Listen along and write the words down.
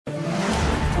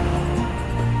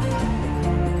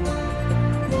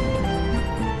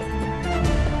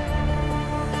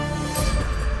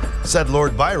Said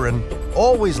Lord Byron,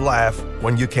 always laugh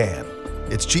when you can.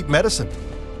 It's cheap medicine.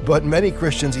 But many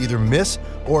Christians either miss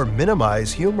or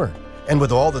minimize humor. And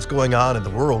with all that's going on in the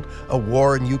world, a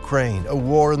war in Ukraine, a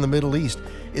war in the Middle East,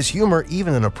 is humor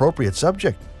even an appropriate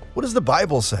subject? What does the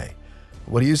Bible say?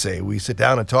 What do you say? We sit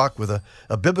down and talk with a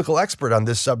biblical expert on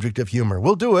this subject of humor.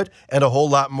 We'll do it and a whole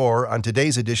lot more on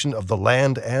today's edition of The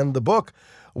Land and the Book.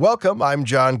 Welcome, I'm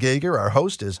John Gauger. Our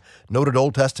host is noted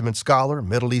Old Testament scholar,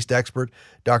 Middle East expert,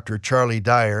 Dr. Charlie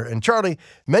Dyer. And Charlie,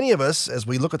 many of us, as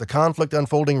we look at the conflict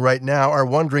unfolding right now, are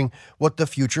wondering what the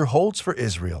future holds for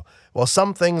Israel. While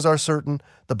some things are certain,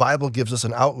 the Bible gives us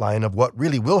an outline of what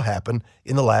really will happen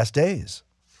in the last days.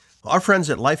 Our friends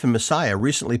at Life in Messiah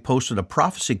recently posted a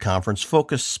prophecy conference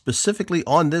focused specifically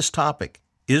on this topic,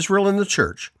 Israel and the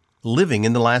Church, living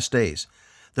in the last days.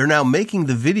 They're now making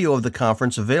the video of the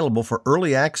conference available for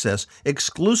early access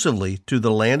exclusively to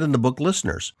the Land and the Book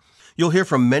listeners. You'll hear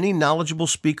from many knowledgeable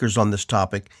speakers on this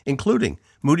topic, including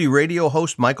Moody Radio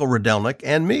host Michael Rydelnik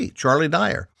and me, Charlie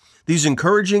Dyer. These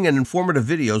encouraging and informative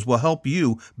videos will help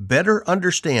you better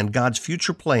understand God's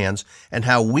future plans and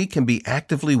how we can be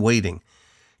actively waiting.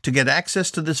 To get access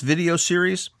to this video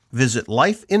series, visit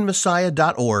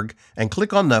lifeinmessiah.org and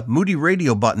click on the Moody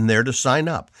Radio button there to sign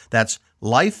up. That's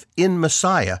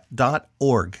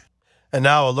lifeinmessiah.org. And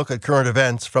now a look at current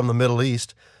events from the Middle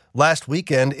East. Last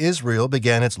weekend, Israel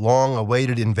began its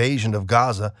long-awaited invasion of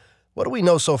Gaza. What do we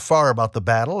know so far about the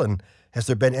battle, and has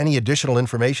there been any additional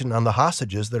information on the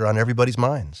hostages that are on everybody's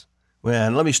minds? Well,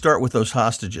 and let me start with those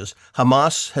hostages.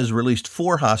 Hamas has released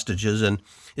 4 hostages, and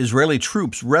Israeli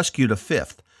troops rescued a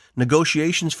 5th.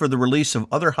 Negotiations for the release of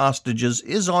other hostages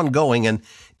is ongoing, and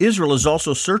Israel is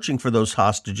also searching for those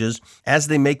hostages as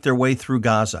they make their way through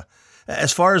Gaza.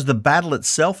 As far as the battle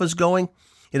itself is going,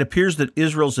 it appears that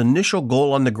Israel's initial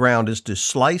goal on the ground is to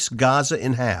slice Gaza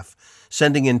in half,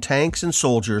 sending in tanks and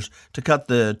soldiers to cut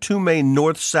the 2 main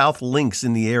north-south links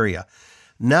in the area.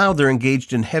 Now they're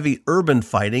engaged in heavy urban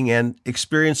fighting and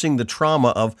experiencing the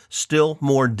trauma of still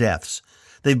more deaths.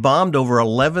 They've bombed over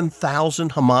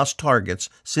 11,000 Hamas targets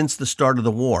since the start of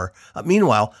the war.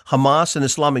 Meanwhile, Hamas and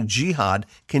Islamic Jihad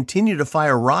continue to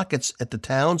fire rockets at the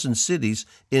towns and cities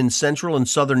in central and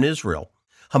southern Israel.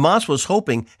 Hamas was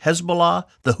hoping Hezbollah,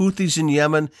 the Houthis in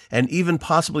Yemen, and even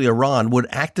possibly Iran would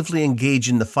actively engage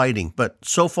in the fighting, but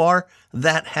so far,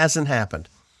 that hasn't happened.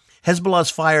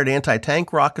 Hezbollah's fired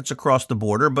anti-tank rockets across the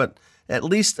border, but at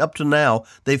least up to now,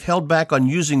 they've held back on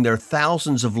using their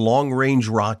thousands of long-range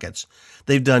rockets.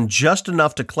 They've done just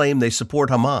enough to claim they support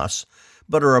Hamas,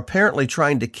 but are apparently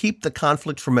trying to keep the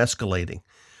conflict from escalating.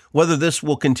 Whether this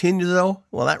will continue, though,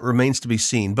 well, that remains to be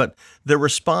seen, but their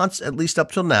response, at least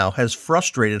up till now, has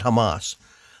frustrated Hamas.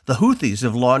 The Houthis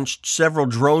have launched several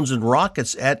drones and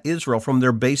rockets at Israel from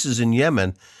their bases in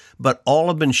Yemen, but all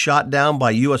have been shot down by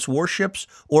U.S. warships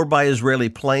or by Israeli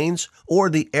planes or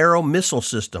the Arrow missile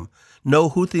system.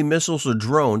 No Houthi missiles or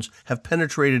drones have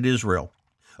penetrated Israel.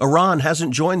 Iran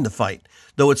hasn't joined the fight,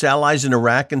 though its allies in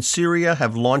Iraq and Syria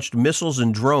have launched missiles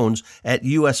and drones at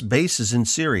U.S. bases in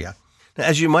Syria. Now,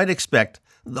 as you might expect,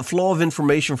 the flow of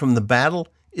information from the battle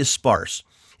is sparse.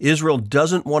 Israel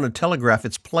doesn't want to telegraph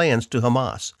its plans to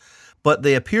Hamas, but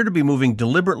they appear to be moving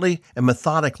deliberately and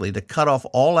methodically to cut off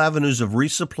all avenues of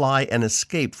resupply and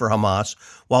escape for Hamas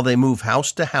while they move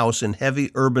house to house in heavy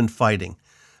urban fighting.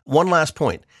 One last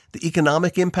point. The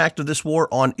economic impact of this war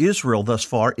on Israel thus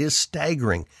far is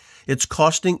staggering. It's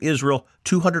costing Israel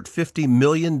 $250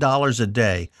 million a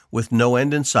day with no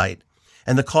end in sight,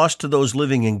 and the cost to those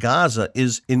living in Gaza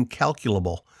is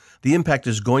incalculable. The impact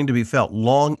is going to be felt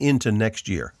long into next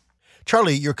year.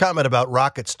 Charlie, your comment about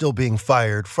rockets still being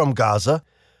fired from Gaza,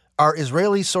 are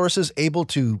Israeli sources able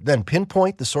to then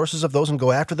pinpoint the sources of those and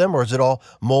go after them, or is it all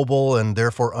mobile and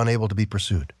therefore unable to be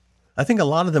pursued? I think a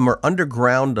lot of them are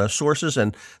underground sources,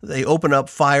 and they open up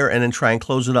fire and then try and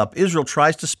close it up. Israel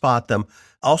tries to spot them.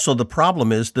 Also, the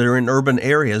problem is they're in urban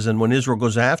areas, and when Israel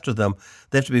goes after them,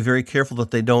 they have to be very careful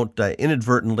that they don't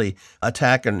inadvertently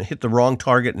attack and hit the wrong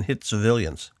target and hit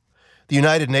civilians. The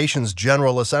United Nations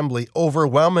General Assembly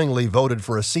overwhelmingly voted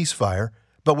for a ceasefire,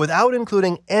 but without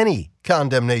including any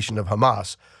condemnation of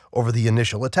Hamas over the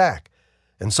initial attack.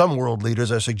 And some world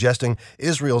leaders are suggesting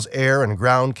Israel's air and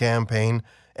ground campaign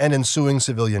and ensuing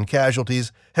civilian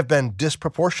casualties have been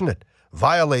disproportionate,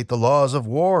 violate the laws of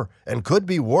war, and could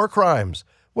be war crimes.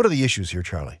 What are the issues here,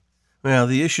 Charlie? Well,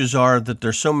 the issues are that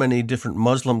there's so many different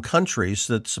Muslim countries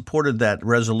that supported that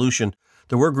resolution.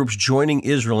 There were groups joining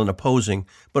Israel and opposing,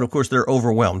 but of course they're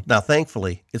overwhelmed. Now,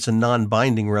 thankfully, it's a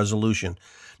non-binding resolution.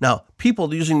 Now,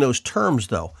 people using those terms,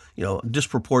 though,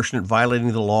 disproportionate,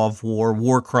 violating the law of war,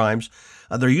 war crimes,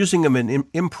 they're using them in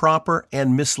improper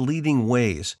and misleading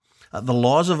ways. The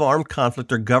laws of armed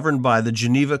conflict are governed by the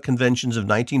Geneva Conventions of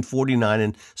 1949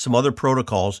 and some other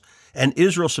protocols, and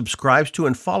Israel subscribes to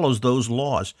and follows those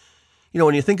laws.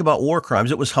 When you think about war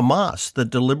crimes, it was Hamas that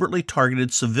deliberately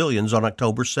targeted civilians on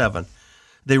October 7.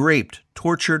 They raped,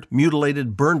 tortured,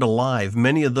 mutilated, burned alive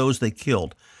many of those they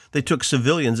killed. They took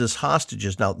civilians as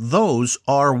hostages. Now, those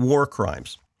are war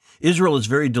crimes. Israel is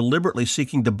very deliberately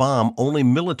seeking to bomb only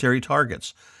military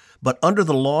targets. But under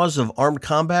the laws of armed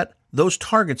combat, those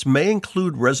targets may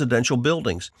include residential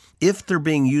buildings if they're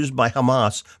being used by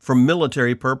Hamas for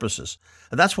military purposes.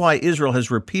 That's why Israel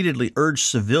has repeatedly urged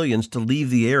civilians to leave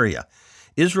the area.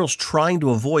 Israel's trying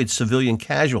to avoid civilian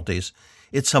casualties.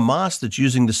 It's Hamas that's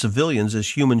using the civilians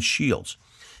as human shields.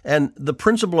 And the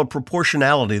principle of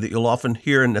proportionality that you'll often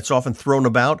hear and that's often thrown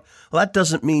about, well, that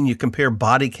doesn't mean you compare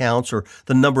body counts or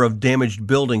the number of damaged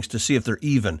buildings to see if they're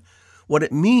even. What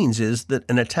it means is that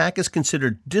an attack is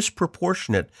considered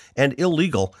disproportionate and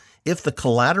illegal if the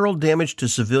collateral damage to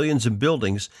civilians and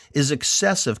buildings is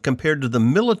excessive compared to the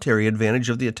military advantage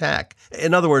of the attack.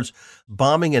 In other words,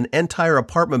 bombing an entire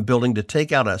apartment building to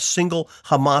take out a single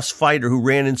Hamas fighter who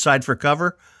ran inside for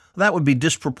cover, that would be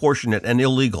disproportionate and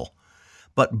illegal.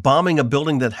 But bombing a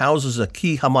building that houses a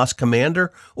key Hamas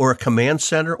commander or a command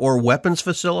center or weapons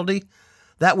facility,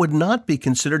 that would not be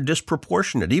considered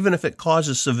disproportionate, even if it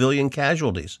causes civilian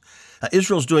casualties.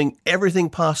 Israel's doing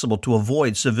everything possible to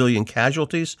avoid civilian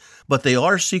casualties, but they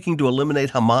are seeking to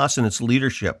eliminate Hamas and its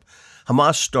leadership.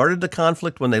 Hamas started the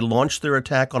conflict when they launched their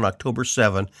attack on October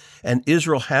 7, and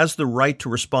Israel has the right to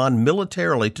respond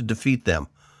militarily to defeat them.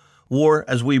 War,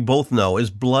 as we both know, is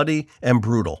bloody and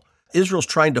brutal. Israel's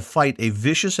trying to fight a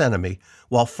vicious enemy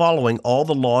while following all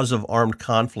the laws of armed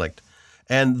conflict.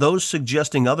 And those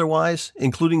suggesting otherwise,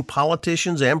 including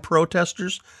politicians and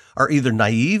protesters, are either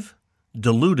naive,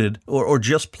 deluded, or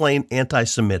just plain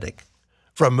anti-Semitic.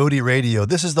 From Moody Radio,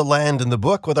 this is The Land and the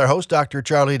Book with our host, Dr.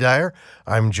 Charlie Dyer.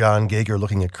 I'm John Gager,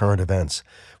 looking at current events.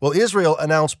 Well, Israel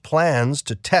announced plans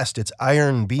to test its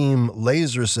Iron Beam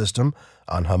laser system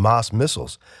on Hamas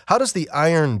missiles. How does the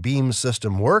Iron Beam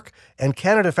system work, and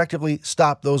can it effectively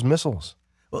stop those missiles?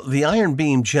 Well, the Iron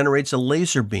Beam generates a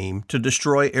laser beam to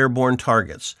destroy airborne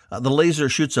targets. The laser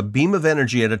shoots a beam of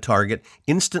energy at a target,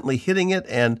 instantly hitting it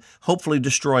and hopefully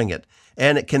destroying it.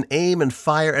 And it can aim and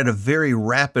fire at a very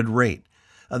rapid rate.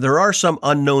 There are some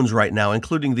unknowns right now,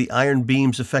 including the Iron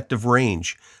Beam's effective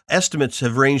range. Estimates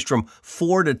have ranged from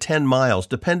 4 to 10 miles,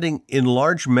 depending in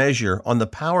large measure on the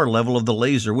power level of the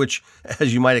laser, which,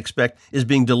 as you might expect, is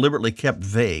being deliberately kept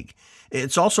vague.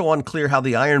 It's also unclear how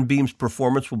the Iron Beam's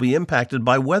performance will be impacted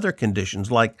by weather conditions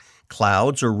like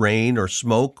clouds or rain or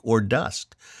smoke or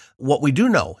dust. What we do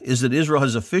know is that Israel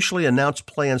has officially announced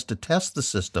plans to test the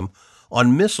system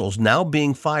on missiles now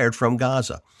being fired from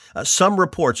Gaza. Some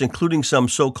reports, including some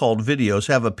so-called videos,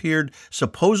 have appeared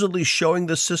supposedly showing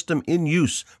the system in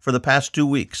use for the past 2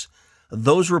 weeks.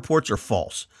 Those reports are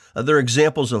false. They're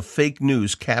examples of fake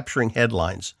news capturing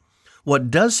headlines.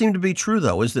 What does seem to be true,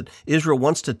 though, is that Israel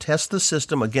wants to test the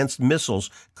system against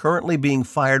missiles currently being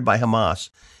fired by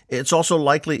Hamas. It's also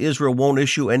likely Israel won't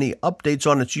issue any updates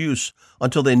on its use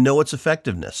until they know its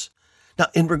effectiveness. Now,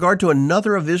 in regard to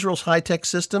another of Israel's high-tech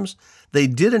systems, they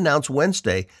did announce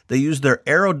Wednesday they used their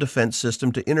Arrow defense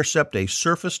system to intercept a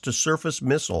surface-to-surface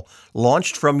missile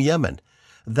launched from Yemen.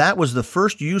 That was the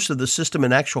first use of the system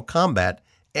in actual combat,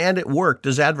 and it worked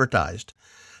as advertised.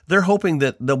 They're hoping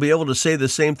that they'll be able to say the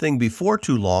same thing before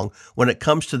too long when it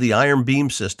comes to the Iron Beam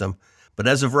system, but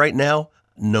as of right now,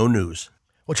 no news.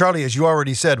 Well, Charlie, as you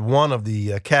already said, one of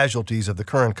the casualties of the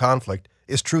current conflict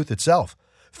is truth itself.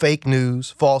 Fake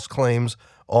news, false claims,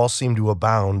 all seem to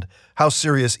abound. How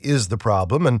serious is the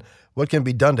problem, and what can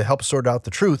be done to help sort out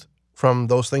the truth from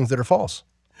those things that are false?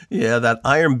 Yeah, that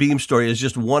Iron Beam story is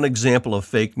just one example of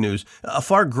fake news. A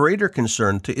far greater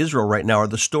concern to Israel right now are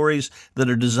the stories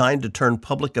that are designed to turn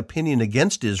public opinion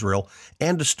against Israel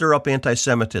and to stir up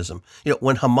anti-Semitism.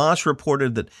 When Hamas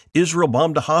reported that Israel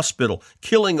bombed a hospital,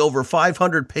 killing over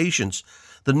 500 patients,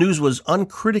 the news was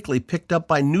uncritically picked up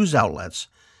by news outlets.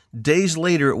 Days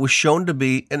later, it was shown to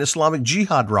be an Islamic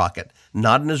Jihad rocket,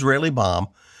 not an Israeli bomb,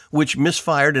 which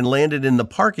misfired and landed in the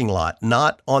parking lot,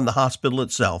 not on the hospital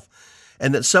itself,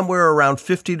 and that somewhere around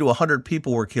 50 to 100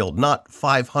 people were killed, not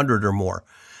 500 or more.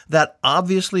 That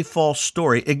obviously false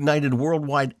story ignited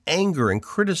worldwide anger and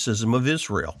criticism of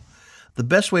Israel. The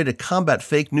best way to combat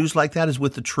fake news like that is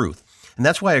with the truth. And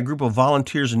that's why a group of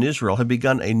volunteers in Israel have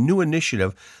begun a new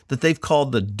initiative that they've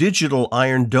called the Digital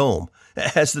Iron Dome.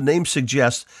 As the name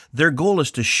suggests, their goal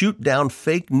is to shoot down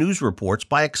fake news reports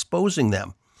by exposing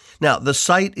them. Now, the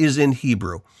site is in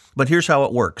Hebrew, but here's how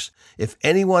it works. If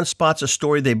anyone spots a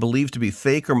story they believe to be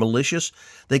fake or malicious,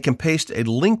 they can paste a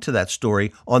link to that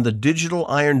story on the Digital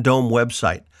Iron Dome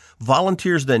website.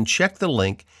 Volunteers then check the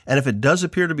link, and if it does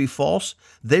appear to be false,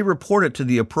 they report it to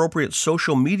the appropriate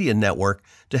social media network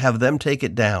to have them take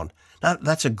it down. Now,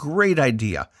 that's a great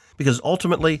idea, because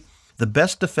ultimately, the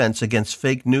best defense against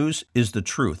fake news is the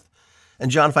truth.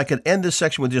 And John, if I could end this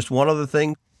section with just one other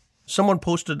thing, someone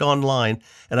posted online,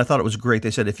 and I thought it was great.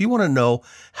 They said, if you want to know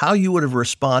how you would have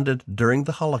responded during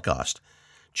the Holocaust,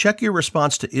 check your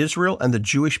response to Israel and the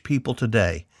Jewish people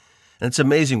today. And it's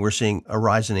amazing. We're seeing a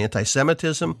rise in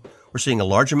anti-Semitism. We're seeing a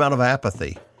large amount of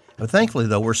apathy. But thankfully,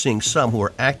 though, we're seeing some who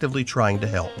are actively trying to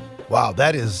help. Wow,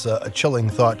 that is a chilling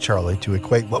thought, Charlie, to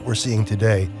equate what we're seeing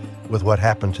today with what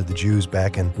happened to the Jews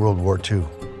back in World War II.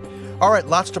 All right,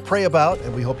 lots to pray about,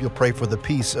 and we hope you'll pray for the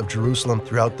peace of Jerusalem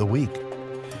throughout the week.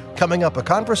 Coming up, a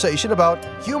conversation about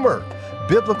humor,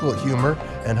 biblical humor,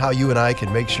 and how you and I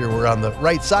can make sure we're on the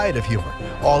right side of humor.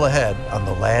 All ahead on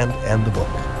The Land and the Book.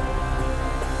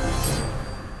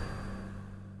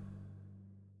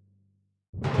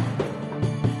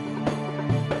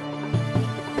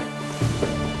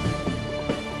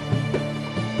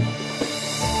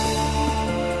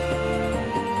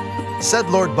 Said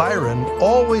Lord Byron,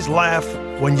 always laugh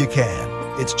when you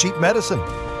can. It's cheap medicine.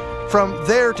 From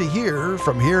there to here,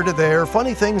 from here to there,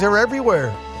 funny things are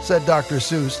everywhere, said Dr.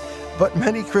 Seuss. But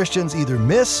many Christians either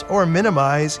miss or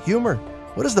minimize humor.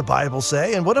 What does the Bible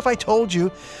say? And what if I told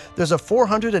you there's a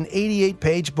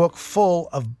 488-page book full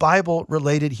of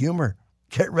Bible-related humor?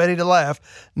 Get ready to laugh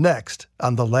next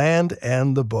on The Land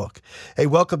and the Book. Hey,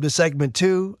 welcome to segment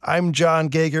 2. I'm John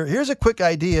Gager. Here's a quick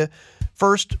idea.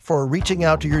 First, for reaching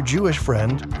out to your Jewish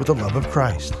friend with the love of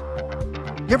Christ.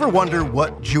 You ever wonder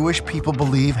what Jewish people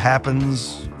believe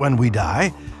happens when we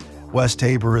die? Wes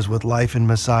Tabor is with Life in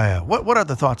Messiah. What are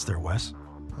the thoughts there, Wes?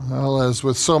 Well, as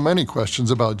with so many questions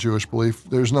about Jewish belief,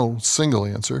 there's no single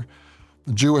answer.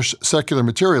 Jewish secular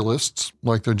materialists,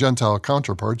 like their Gentile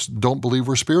counterparts, don't believe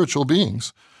we're spiritual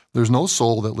beings. There's no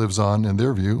soul that lives on in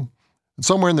their view.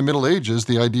 Somewhere in the Middle Ages,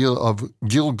 the idea of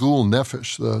Gilgul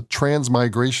Nefesh, the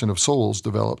transmigration of souls,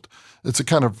 developed. It's a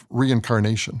kind of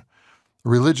reincarnation.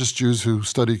 Religious Jews who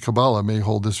study Kabbalah may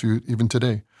hold this view even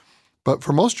today. But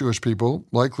for most Jewish people,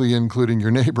 likely including your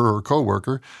neighbor or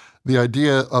coworker, the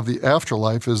idea of the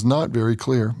afterlife is not very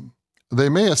clear. They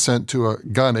may assent to a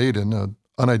Gan Eden, an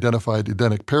unidentified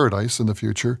Edenic paradise in the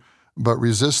future, but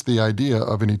resist the idea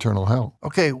of an eternal hell.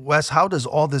 Okay, Wes, how does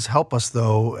all this help us,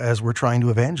 though, as we're trying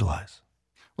to evangelize?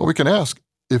 Well, we can ask,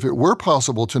 if it were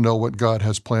possible to know what God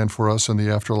has planned for us in the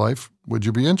afterlife, would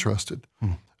you be interested?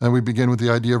 And we begin with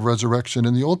the idea of resurrection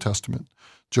in the Old Testament.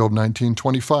 Job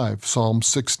 19:25, Psalm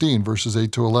 16, verses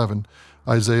 8 to 11,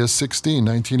 Isaiah 16,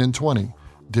 19 and 20,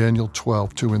 Daniel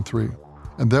 12, 2 and 3.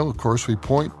 And then, of course, we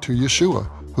point to Yeshua,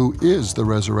 who is the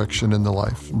resurrection and the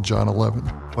life, in John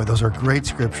 11. Boy, those are great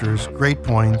scriptures, great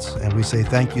points, and we say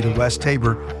thank you to Wes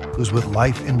Tabor, who's with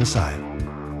Life in Messiah.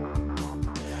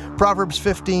 Proverbs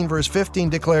 15, verse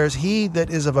 15 declares, "He that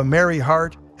is of a merry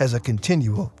heart has a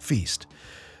continual feast."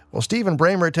 Well, Stephen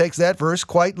Bramer takes that verse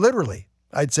quite literally.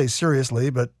 I'd say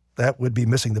seriously, but that would be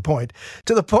missing the point.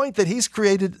 To the point that he's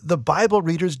created the Bible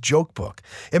Reader's Joke Book.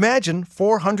 Imagine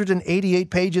 488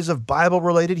 pages of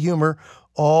Bible-related humor,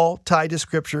 all tied to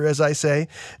Scripture, as I say.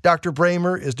 Dr.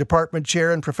 Bramer is Department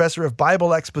Chair and Professor of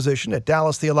Bible Exposition at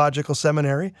Dallas Theological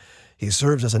Seminary. He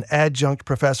serves as an adjunct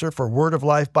professor for Word of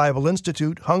Life Bible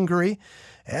Institute, Hungary,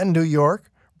 and New York,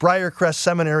 Briarcrest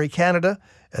Seminary, Canada,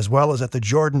 as well as at the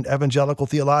Jordan Evangelical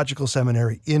Theological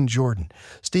Seminary in Jordan.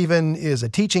 Stephen is a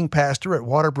teaching pastor at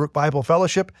Waterbrook Bible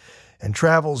Fellowship and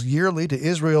travels yearly to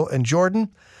Israel and Jordan.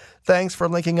 Thanks for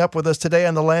linking up with us today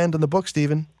on The Land and the Book,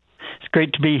 Stephen. It's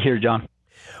great to be here, John.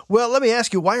 Well, let me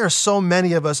ask you, why are so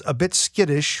many of us a bit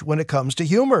skittish when it comes to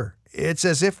humor? It's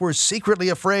as if we're secretly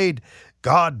afraid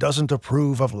God doesn't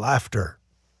approve of laughter.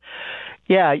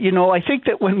 Yeah, I think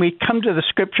that when we come to the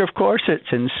Scripture, of course,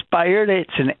 it's inspired,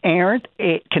 it's inerrant,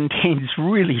 it contains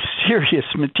really serious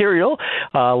material,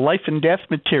 life and death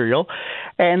material,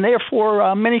 and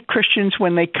therefore many Christians,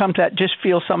 when they come to that, just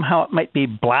feel somehow it might be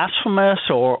blasphemous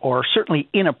or certainly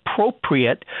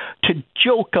inappropriate to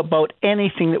joke about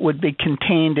anything that would be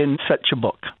contained in such a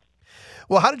book.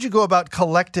 Well, how did you go about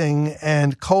collecting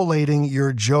and collating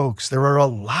your jokes? There are a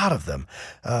lot of them.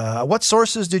 What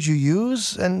sources did you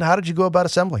use, and how did you go about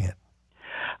assembling it?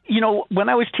 When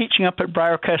I was teaching up at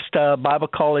Briarcrest Bible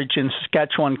College in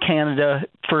Saskatchewan, Canada,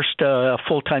 first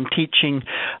full-time teaching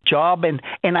job, and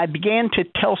I began to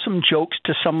tell some jokes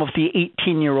to some of the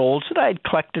 18-year-olds that I had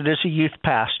collected as a youth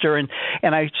pastor, and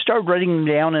I started writing them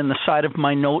down in the side of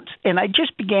my notes, and I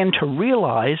just began to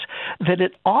realize that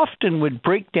it often would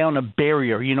break down a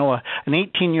barrier. An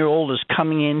 18-year-old is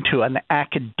coming into an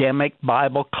academic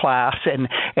Bible class, and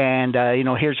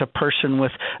here's a person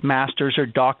with master's or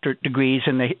doctorate degrees,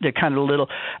 and they're kind of little.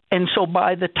 And so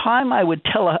by the time I would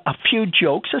tell a few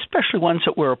jokes, especially ones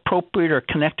that were appropriate or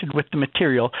connected with the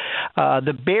material,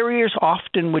 the barriers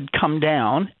often would come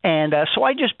down. And so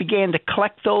I just began to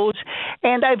collect those.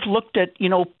 And I've looked at,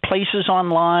 places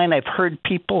online. I've heard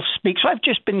people speak. So I've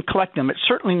just been collecting them. It's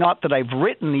certainly not that I've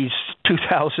written these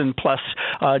 2,000 plus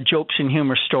jokes and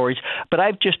humor stories, but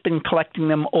I've just been collecting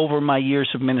them over my years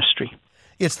of ministry.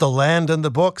 It's The Land and the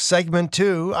Book, Segment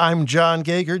 2. I'm John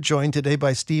Gauger, joined today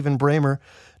by Stephen Bramer,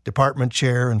 Department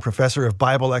Chair and Professor of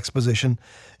Bible Exposition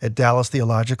at Dallas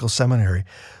Theological Seminary.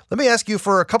 Let me ask you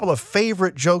for a couple of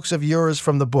favorite jokes of yours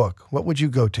from the book. What would you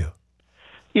go to?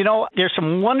 There's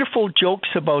some wonderful jokes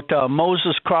about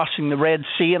Moses crossing the Red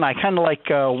Sea, and I kind of like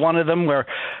one of them where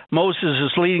Moses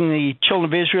is leading the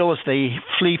children of Israel as they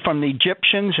flee from the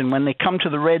Egyptians, and when they come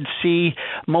to the Red Sea,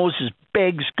 Moses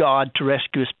begs God to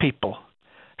rescue his people.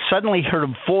 Suddenly he heard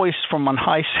a voice from on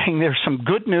high saying, "There's some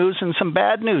good news and some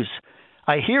bad news."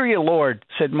 "I hear you, Lord,"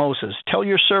 said Moses. "Tell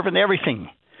your servant everything."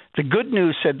 "The good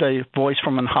news," said the voice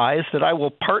from on high, "is that I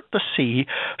will part the sea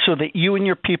so that you and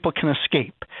your people can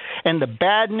escape." "And the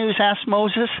bad news?" asked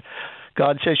Moses.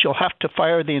 God says you'll have to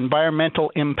fire the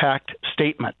environmental impact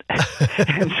statement.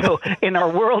 And so in our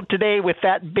world today, with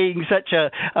that being such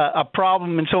a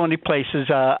problem in so many places,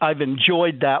 I've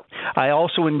enjoyed that. I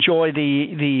also enjoy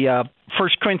the 1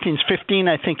 Corinthians 15,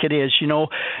 I think it is,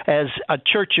 as a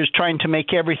church is trying to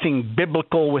make everything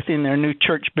biblical within their new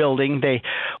church building,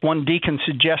 one deacon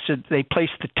suggested they place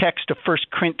the text of 1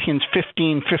 Corinthians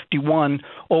 15:51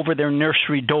 over their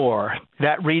nursery door.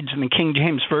 That reads in the King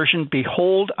James Version,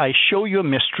 "Behold, I show you a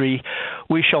mystery.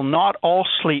 We shall not all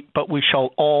sleep, but we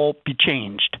shall all be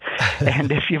changed."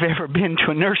 And if you've ever been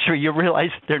to a nursery, you realize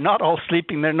they're not all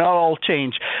sleeping, they're not all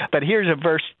changed. But here's a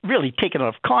verse really taken out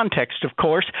of context, of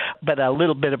course, but a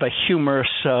little bit of a humorous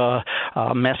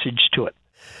message to it.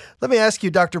 Let me ask you,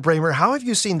 Dr. Bramer, how have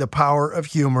you seen the power of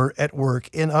humor at work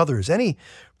in others? Any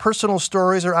personal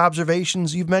stories or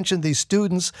observations? You've mentioned these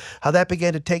students, how that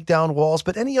began to take down walls,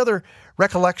 but any other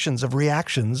recollections of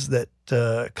reactions that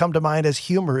come to mind as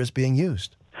humor is being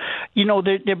used?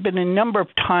 There have been a number of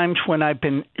times when I've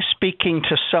been speaking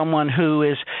to someone who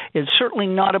is certainly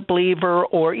not a believer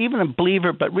or even a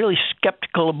believer, but really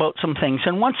skeptical about some things.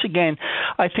 And once again,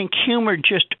 I think humor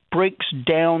just breaks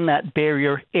down that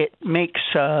barrier. It makes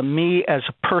me as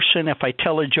a person, if I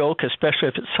tell a joke, especially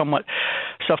if it's somewhat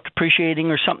self-depreciating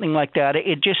or something like that,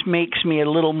 it just makes me a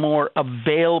little more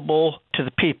available to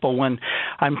the people. When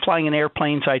I'm flying in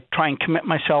airplanes, I try and commit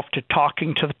myself to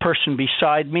talking to the person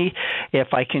beside me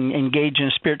if I can engage in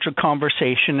a spiritual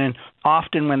conversation. And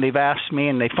often when they've asked me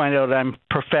and they find out I'm a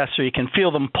professor, you can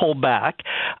feel them pull back.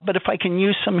 But if I can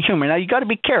use some humor. Now, you got to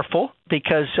be careful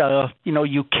because,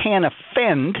 you can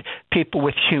offend people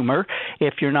with humor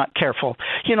if you're not careful.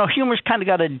 Humor's kind of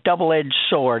got a double-edged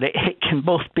sword. It can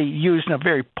both be used in a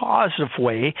very positive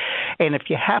way, and if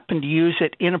you happen to use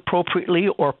it inappropriately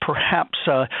or perhaps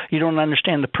you don't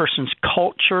understand the person's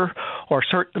culture or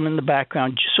hurt them in the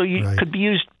background, so you could be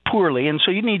used poorly, and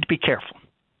so you need to be careful.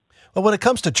 Well, when it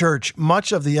comes to church,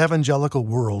 much of the evangelical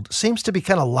world seems to be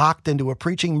kind of locked into a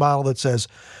preaching model that says,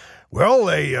 well,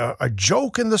 a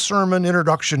joke in the sermon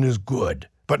introduction is good,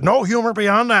 but no humor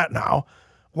beyond that now.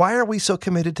 Why are we so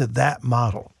committed to that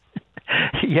model?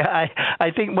 Yeah,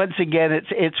 I think once again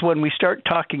it's when we start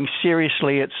talking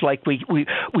seriously, it's like we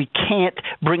can't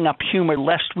bring up humor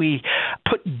lest we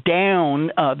put down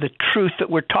the truth that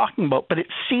we're talking about. But it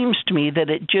seems to me that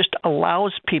it just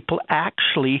allows people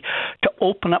actually to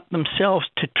open up themselves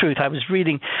to truth. I was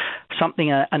reading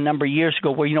something a number of years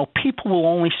ago where, people will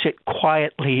only sit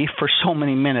quietly for so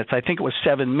many minutes. I think it was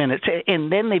 7 minutes.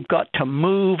 And then they've got to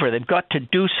move or they've got to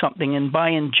do something. And by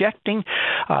injecting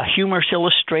humorous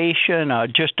illustration,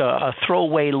 just a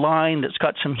throwaway line that's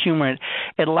got some humor in it,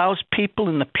 it allows people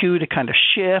in the pew to kind of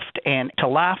shift and to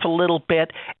laugh a little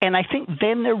bit. And I think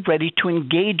then they're ready to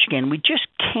engage again. We just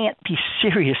can't be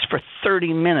serious for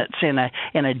 30 minutes in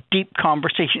a deep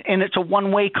conversation. And it's a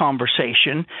one-way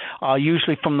conversation,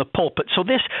 usually from the pulpit. pulpit. So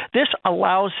this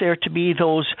allows there to be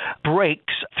those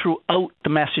breaks throughout the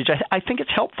message. I think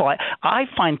it's helpful. I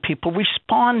find people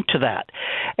respond to that.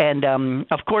 And,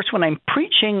 of course, when I'm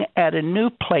preaching at a new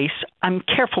place, I'm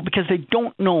careful because they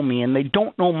don't know me and they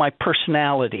don't know my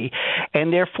personality.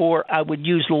 And therefore, I would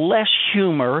use less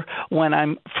humor when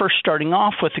I'm first starting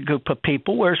off with a group of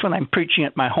people, whereas when I'm preaching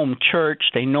at my home church,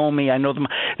 they know me, I know them,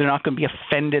 they're not going to be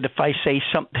offended if I say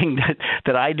something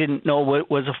that I didn't know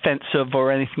was offensive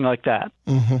or anything like that.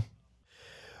 Mm-hmm.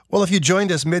 Well, if you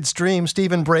joined us midstream,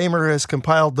 Stephen Bramer has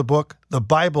compiled the book, The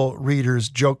Bible Reader's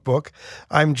Joke Book.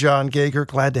 I'm John Gager,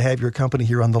 glad to have your company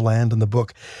here on The Land and the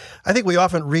Book. I think we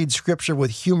often read Scripture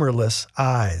with humorless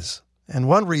eyes. And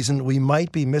one reason we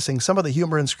might be missing some of the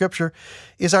humor in Scripture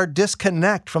is our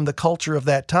disconnect from the culture of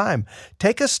that time.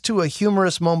 Take us to a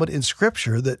humorous moment in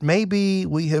Scripture that maybe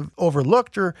we have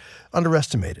overlooked or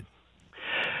underestimated.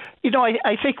 You know,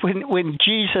 I think when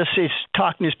Jesus is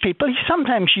talking to his people, he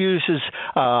sometimes uses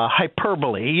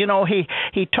hyperbole. You know, he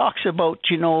talks about,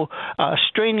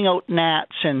 straining out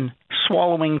gnats and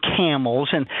swallowing camels,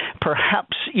 and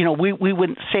perhaps, we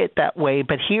wouldn't say it that way,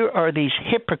 but here are these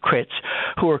hypocrites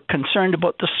who are concerned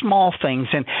about the small things,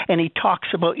 and he talks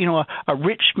about, a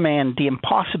rich man, the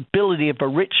impossibility of a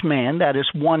rich man, that is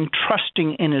one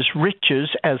trusting in his riches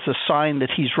as the sign that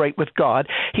he's right with God.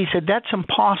 He said, that's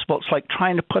impossible. It's like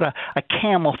trying to put a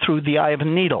camel through the eye of a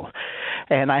needle.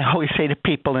 And I always say to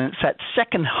people, and it's that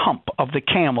second hump of the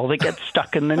camel that gets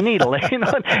stuck in the needle.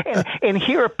 And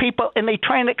here are people, and they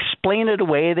try and explain it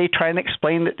away. They try and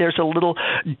explain that there's a little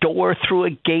door through a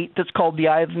gate that's called the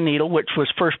eye of the needle, which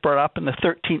was first brought up in the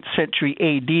 13th century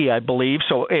A.D., I believe.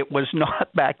 So it was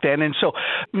not back then. And so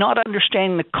not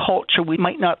understanding the culture, we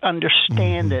might not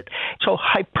understand it. So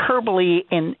hyperbole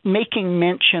and making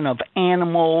mention of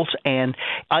animals and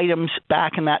items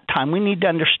back in that time, we need to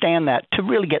understand that to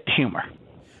really get the humor.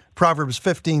 Proverbs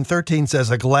 15:13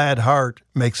 says, a glad heart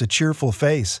makes a cheerful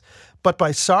face, but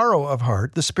by sorrow of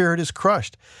heart the spirit is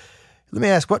crushed. Let me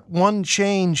ask, what one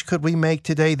change could we make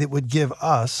today that would give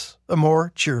us a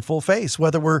more cheerful face,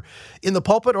 whether we're in the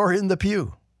pulpit or in the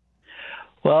pew?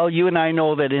 Well, you and I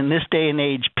know that in this day and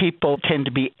age, people tend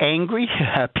to be angry.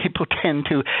 People tend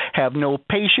to have no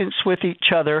patience with each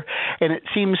other. And it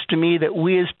seems to me that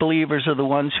we as believers are the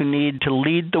ones who need to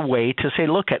lead the way to say,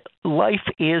 look, life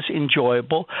is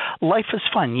enjoyable. Life is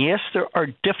fun. Yes, there are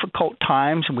difficult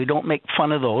times, and we don't make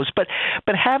fun of those. But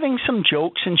having some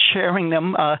jokes and sharing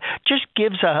them just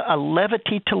gives a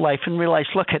levity to life and realize,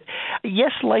 look,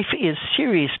 yes, life is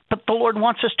serious, but the Lord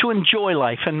wants us to enjoy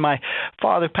life. And my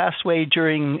father passed away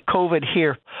during COVID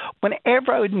here.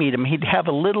 Whenever I would meet him, he'd have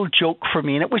a little joke for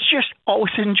me, and it was just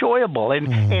always enjoyable.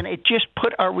 And it just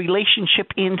put our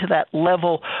relationship into that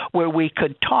level where we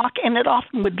could talk, and it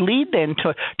often would lead then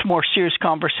to more serious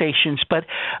conversations. But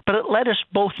it let us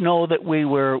both know that we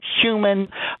were human.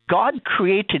 God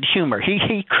created humor.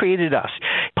 He created us.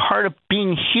 Part of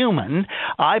being human,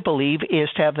 I believe, is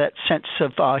to have that sense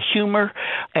of humor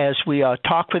as we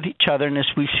talk with each other and as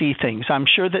we see things. I'm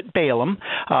sure that Balaam,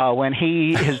 when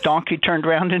his donkey turned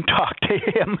around and talked to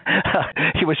him,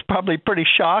 he was probably pretty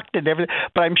shocked and everything.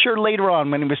 But I'm sure later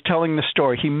on when he was telling the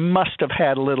story, he must have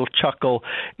had a little chuckle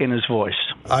in his voice.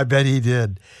 I bet he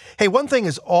did. Hey, one thing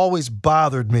has always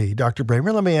bothered me, Dr.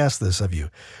 Bramer. Let me ask this of you.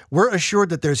 We're assured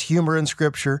that there's humor in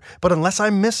Scripture, but unless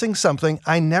I'm missing something,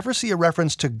 I never see a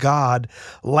reference to God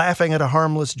laughing at a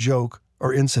harmless joke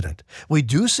or incident. We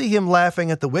do see him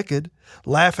laughing at the wicked,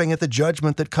 laughing at the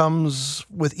judgment that comes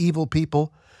with evil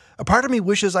people. A part of me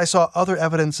wishes I saw other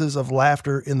evidences of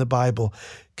laughter in the Bible.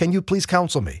 Can you please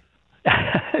counsel me?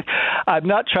 I'm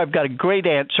not sure I've got a great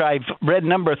answer. I've read a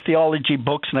number of theology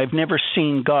books, and I've never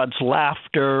seen God's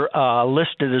laughter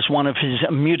listed as one of his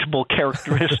immutable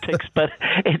characteristics. But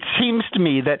it seems to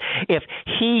me that if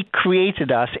he created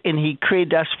us, and he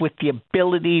created us with the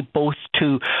ability both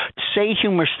to say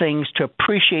humorous things, to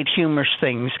appreciate humorous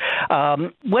things,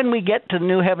 when we get to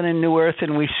new heaven and new earth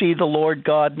and we see the Lord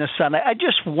God and the Son, I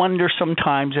just wonder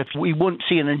sometimes if we wouldn't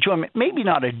see an enjoyment, maybe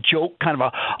not a joke, kind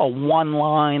of a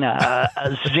one-line,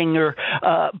 a zinger,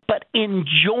 but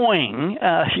enjoying,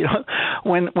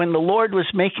 when the Lord was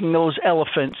making those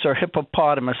elephants or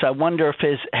hippopotamus, I wonder if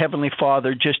his Heavenly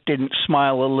Father just didn't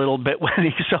smile a little bit when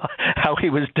he saw how he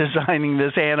was designing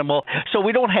this animal. So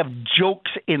we don't have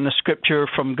jokes in the Scripture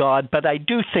from God, but I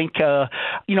do think,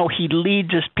 he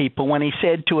leads his people. When he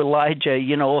said to Elijah,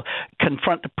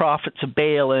 confront the prophets of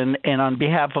Baal, and on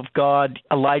behalf of God,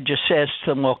 Elijah says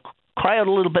to them, well, cry out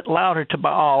a little bit louder to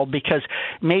Baal because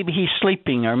maybe he's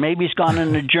sleeping, or maybe he's gone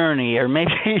on a journey, or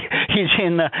maybe he's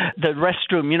in the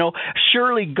restroom.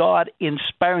 Surely God,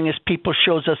 inspiring his people,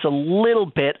 shows us a little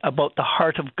bit about the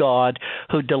heart of God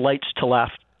who delights to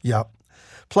laugh. Yep.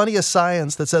 Plenty of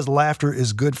science that says laughter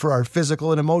is good for our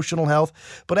physical and emotional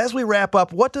health. But as we wrap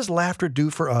up, what does laughter do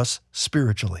for us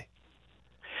spiritually?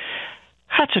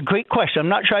 That's a great question. I'm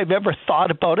not sure I've ever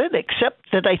thought about it,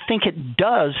 except that I think it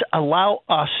does allow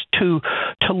us to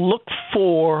look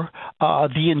for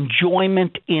the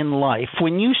enjoyment in life.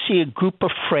 When you see a group of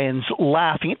friends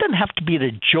laughing, it doesn't have to be at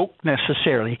a joke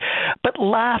necessarily, but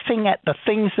laughing at the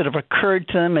things that have occurred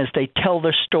to them as they tell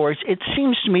their stories, it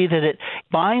seems to me that it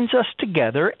binds us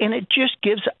together, and it just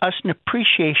gives us an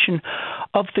appreciation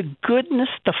of the goodness,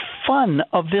 the fun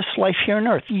of this life here on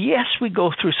earth. Yes, we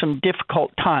go through some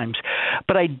difficult times,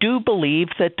 but I do believe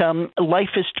that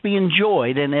life is to be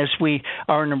enjoyed. And as we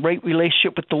are in a right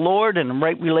relationship with the Lord and a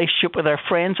right relationship with our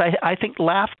friends, I think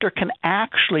laughter can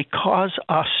actually cause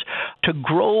us to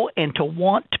grow and to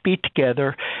want to be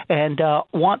together and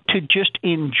want to just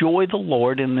enjoy the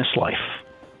Lord in this life.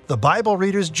 The Bible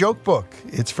Reader's Joke Book.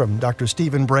 It's from Dr.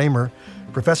 Stephen Bramer,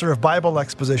 professor of Bible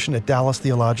exposition at Dallas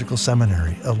Theological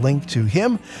Seminary. A link to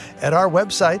him at our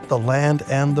website,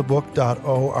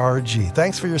 thelandandthebook.org.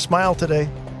 Thanks for your smile today.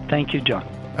 Thank you, John.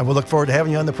 And we'll look forward to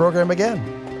having you on the program again.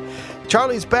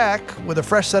 Charlie's back with a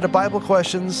fresh set of Bible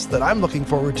questions that I'm looking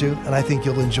forward to, and I think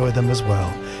you'll enjoy them as well.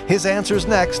 His answers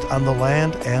next on The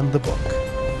Land and the Book.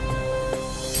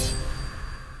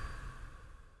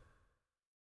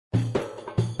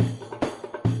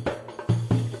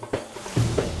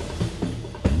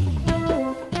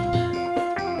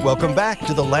 Welcome back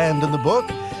to The Land and the Book.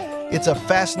 It's a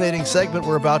fascinating segment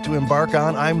we're about to embark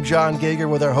on. I'm John Gauger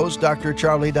with our host, Dr.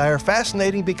 Charlie Dyer.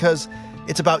 Fascinating because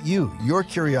it's about you, your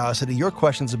curiosity, your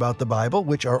questions about the Bible,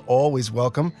 which are always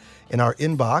welcome in our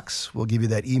inbox. We'll give you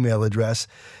that email address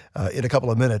in a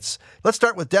couple of minutes. Let's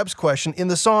start with Deb's question. In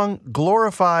the song,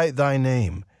 Glorify Thy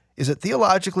Name, is it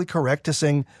theologically correct to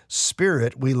sing,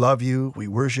 Spirit, we love you, we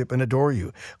worship and adore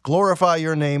you. Glorify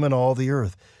your name in all the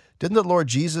earth. Didn't the Lord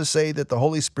Jesus say that the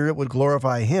Holy Spirit would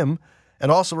glorify him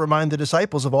and also remind the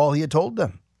disciples of all he had told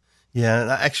them? Yeah,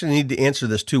 and I actually need to answer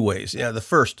this two ways. The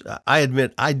first, I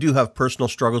admit I do have personal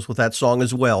struggles with that song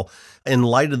as well, in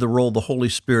light of the role the Holy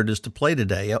Spirit is to play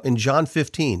today. In John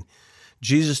 15,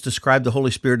 Jesus described the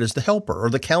Holy Spirit as the helper or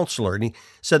the counselor, and he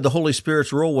said the Holy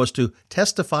Spirit's role was to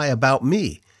testify about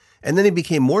me. And then he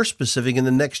became more specific in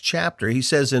the next chapter. He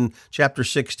says in chapter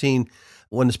 16,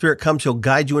 when the Spirit comes, he'll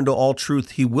guide you into all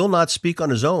truth. He will not speak on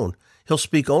his own. He'll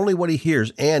speak only what he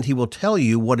hears, and he will tell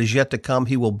you what is yet to come.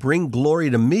 He will bring glory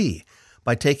to me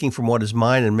by taking from what is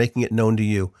mine and making it known to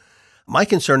you. My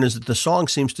concern is that the song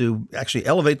seems to actually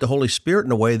elevate the Holy Spirit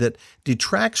in a way that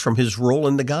detracts from his role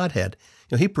in the Godhead.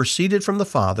 He proceeded from the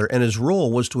Father, and his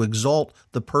role was to exalt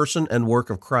the person and work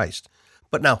of Christ.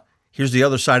 But now, here's the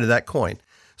other side of that coin.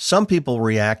 Some people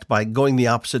react by going the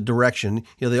opposite direction.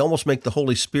 They almost make the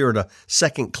Holy Spirit a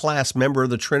second-class member of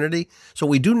the Trinity. So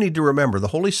we do need to remember the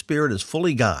Holy Spirit is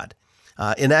fully God.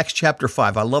 In Acts chapter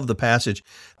 5, I love the passage,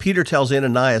 Peter tells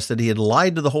Ananias that he had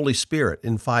lied to the Holy Spirit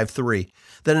in 5:3.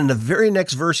 Then in the very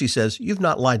next verse he says, you've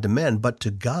not lied to men, but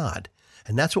to God.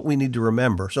 And that's what we need to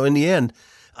remember. So in the end,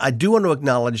 I do want to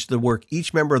acknowledge the work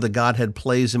each member of the Godhead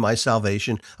plays in my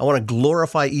salvation. I want to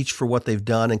glorify each for what they've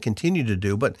done and continue to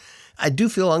do. But I do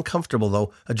feel uncomfortable,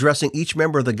 though, addressing each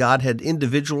member of the Godhead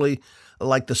individually,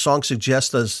 like the song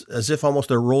suggests, as if almost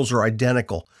their roles are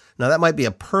identical. Now, that might be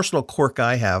a personal quirk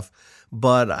I have,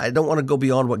 but I don't want to go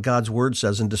beyond what God's Word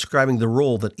says in describing the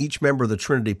role that each member of the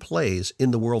Trinity plays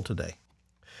in the world today.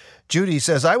 Judy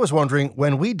says, I was wondering,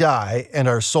 when we die and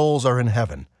our souls are in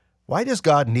heaven, why does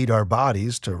God need our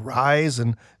bodies to rise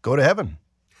and go to heaven?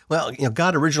 Well,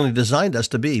 God originally designed us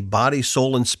to be body,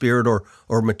 soul, and spirit,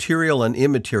 or material and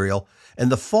immaterial,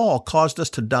 and the fall caused us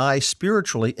to die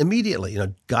spiritually immediately.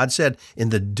 God said, in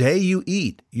the day you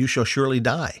eat, you shall surely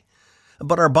die.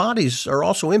 But our bodies are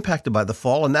also impacted by the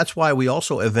fall, and that's why we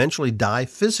also eventually die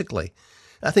physically.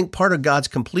 I think part of God's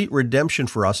complete redemption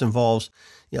for us involves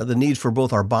the need for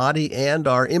both our body and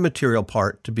our immaterial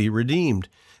part to be redeemed.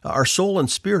 Our soul and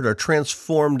spirit are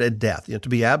transformed at death. To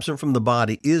be absent from the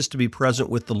body is to be present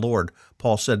with the Lord,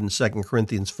 Paul said in 2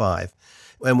 Corinthians 5.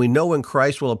 And we know when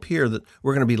Christ will appear that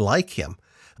we're going to be like him.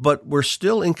 But we're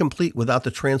still incomplete without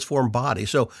the transformed body.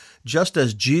 So just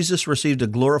as Jesus received a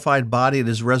glorified body at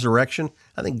his resurrection,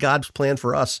 I think God's plan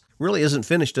for us really isn't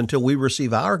finished until we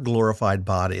receive our glorified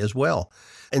body as well.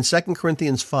 In 2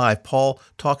 Corinthians 5, Paul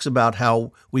talks about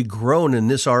how we groan in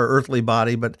this our earthly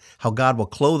body, but how God will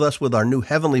clothe us with our new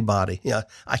heavenly body. Yeah,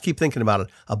 I keep thinking about it.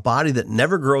 A body that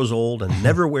never grows old and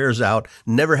never wears out,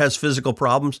 never has physical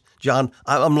problems. John,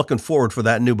 I'm looking forward for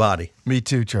that new body. Me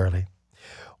too, Charlie.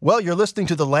 Well, you're listening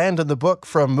to The Land and the Book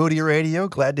from Moody Radio.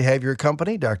 Glad to have your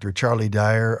company. Dr. Charlie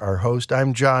Dyer, our host.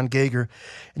 I'm John Gager.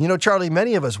 And Charlie,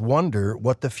 many of us wonder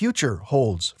what the future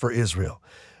holds for Israel.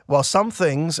 While some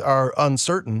things are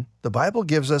uncertain, the Bible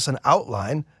gives us an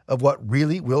outline of what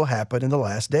really will happen in the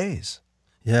last days.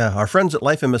 Yeah, our friends at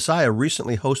Life in Messiah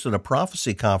recently hosted a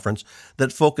prophecy conference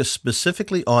that focused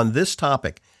specifically on this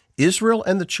topic, Israel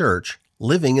and the church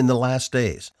living in the last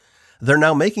days. They're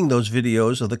now making those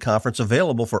videos of the conference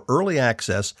available for early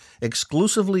access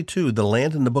exclusively to the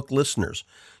Land in the Book listeners.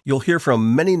 You'll hear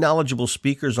from many knowledgeable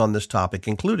speakers on this topic,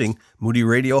 including Moody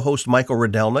Radio host Michael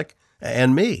Rydelnik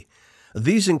and me.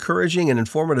 These encouraging and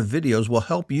informative videos will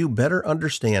help you better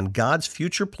understand God's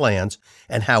future plans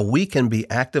and how we can be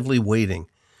actively waiting.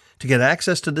 To get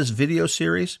access to this video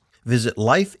series, visit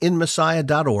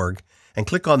lifeinmessiah.org and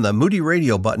click on the Moody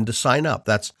Radio button to sign up.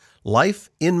 That's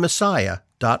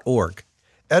lifeinmessiah.org.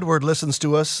 Edward listens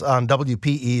to us on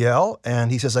WPEL, and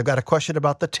he says, I've got a question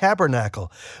about the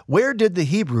tabernacle. Where did the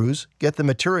Hebrews get the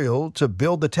material to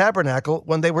build the tabernacle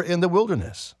when they were in the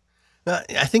wilderness?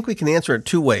 I think we can answer it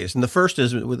two ways. And the first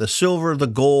is with the silver, the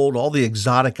gold, all the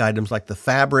exotic items like the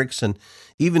fabrics and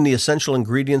even the essential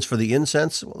ingredients for the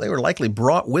incense. Well, they were likely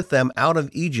brought with them out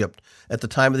of Egypt at the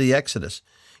time of the Exodus.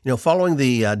 Following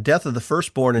the death of the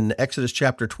firstborn in Exodus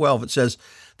chapter 12, it says,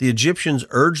 the Egyptians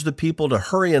urged the people to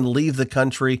hurry and leave the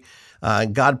country.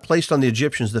 God placed on the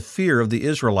Egyptians the fear of the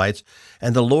Israelites,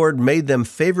 and the Lord made them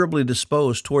favorably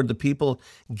disposed toward the people,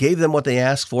 gave them what they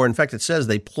asked for. In fact, it says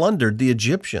they plundered the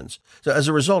Egyptians. So as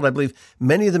a result, I believe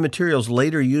many of the materials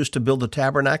later used to build the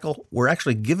tabernacle were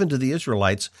actually given to the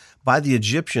Israelites by the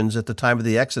Egyptians at the time of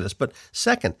the Exodus. But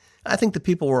second, I think the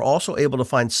people were also able to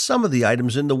find some of the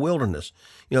items in the wilderness.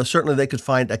 Certainly they could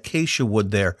find acacia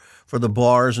wood there for the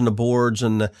bars and the boards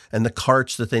and the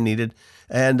carts that they needed.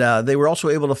 And they were also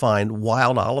able to find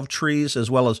wild olive trees as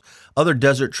well as other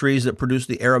desert trees that produce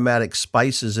the aromatic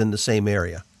spices in the same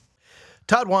area.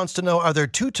 Todd wants to know, are there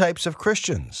two types of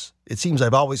Christians? It seems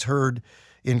I've always heard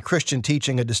in Christian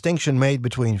teaching a distinction made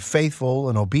between faithful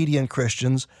and obedient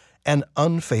Christians and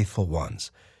unfaithful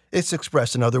ones. It's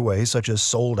expressed in other ways, such as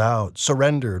sold out,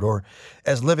 surrendered, or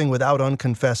as living without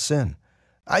unconfessed sin.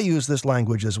 I use this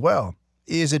language as well.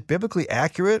 Is it biblically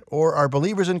accurate, or are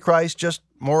believers in Christ just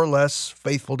more or less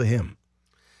faithful to Him?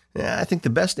 Yeah, I think the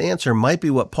best answer might be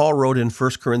what Paul wrote in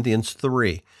 1 Corinthians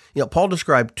 3. Paul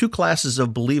described two classes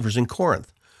of believers in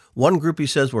Corinth. One group, he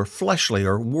says, were fleshly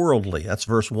or worldly. That's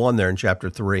verse 1 there in chapter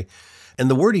 3. And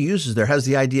the word he uses there has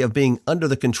the idea of being under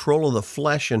the control of the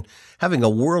flesh and having a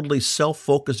worldly,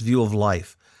 self-focused view of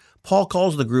life. Paul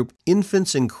calls the group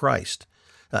infants in Christ.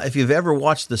 If you've ever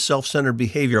watched the self-centered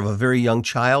behavior of a very young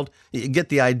child, you get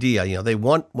the idea. They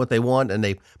want what they want and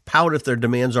they pout if their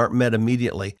demands aren't met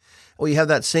immediately. Well, you have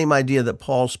that same idea that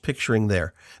Paul's picturing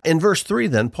there. In verse 3,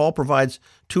 then, Paul provides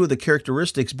two of the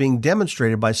characteristics being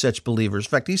demonstrated by such believers.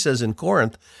 In fact, he says in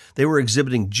Corinth, they were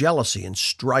exhibiting jealousy and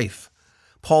strife.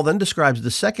 Paul then describes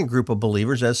the second group of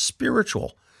believers as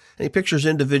spiritual, and he pictures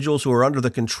individuals who are under the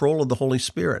control of the Holy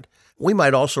Spirit. We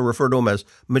might also refer to them as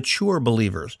mature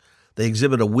believers. They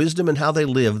exhibit a wisdom in how they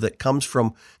live that comes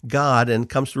from God and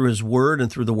comes through His Word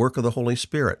and through the work of the Holy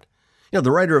Spirit.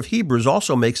 The writer of Hebrews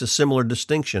also makes a similar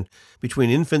distinction between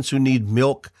infants who need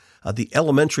milk, the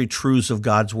elementary truths of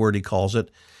God's Word, he calls it,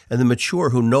 and the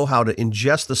mature who know how to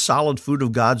ingest the solid food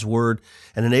of God's Word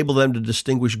and enable them to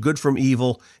distinguish good from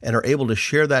evil and are able to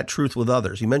share that truth with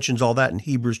others. He mentions all that in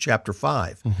Hebrews chapter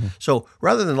 5. Mm-hmm. So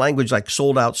rather than language like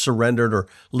sold out, surrendered, or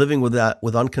living with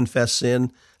unconfessed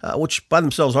sin, which by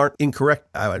themselves aren't incorrect,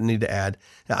 I would need to add,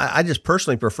 I just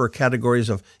personally prefer categories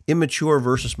of immature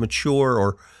versus mature,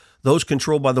 or those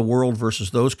controlled by the world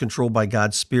versus those controlled by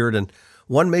God's Spirit. And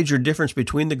one major difference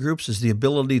between the groups is the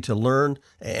ability to learn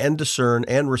and discern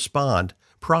and respond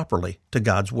properly to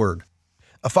God's Word.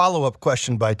 A follow-up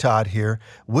question by Todd here.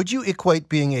 Would you equate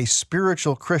being a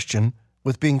spiritual Christian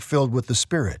with being filled with the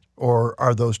Spirit, or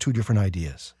are those two different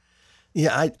ideas?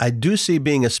 Yeah, I do see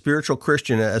being a spiritual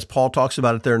Christian, as Paul talks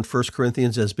about it there in 1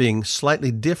 Corinthians, as being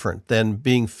slightly different than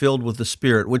being filled with the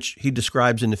Spirit, which he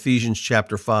describes in Ephesians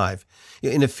chapter 5.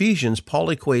 In Ephesians, Paul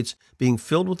equates being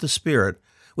filled with the Spirit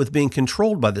with being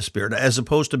controlled by the Spirit, as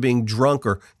opposed to being drunk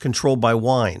or controlled by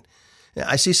wine.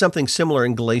 I see something similar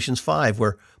in Galatians 5,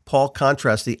 where Paul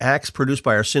contrasts the acts produced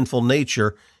by our sinful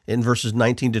nature in verses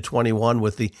 19 to 21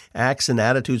 with the acts and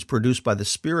attitudes produced by the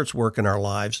Spirit's work in our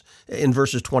lives in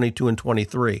verses 22 and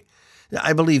 23.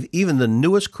 I believe even the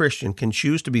newest Christian can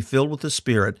choose to be filled with the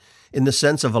Spirit in the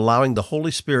sense of allowing the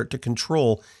Holy Spirit to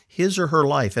control his or her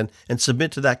life and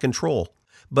submit to that control.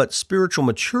 But spiritual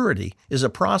maturity is a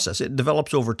process. It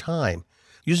develops over time.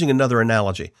 Using another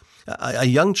analogy, a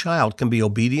young child can be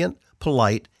obedient,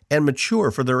 polite, and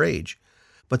mature for their age.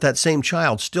 But that same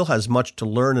child still has much to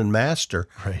learn and master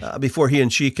before he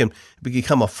and she can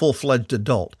become a full-fledged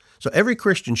adult. So every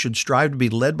Christian should strive to be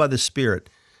led by the Spirit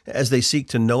as they seek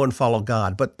to know and follow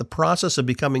God. But the process of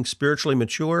becoming spiritually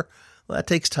mature, well, that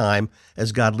takes time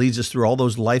as God leads us through all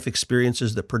those life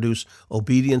experiences that produce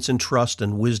obedience and trust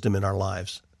and wisdom in our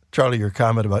lives. Charlie, your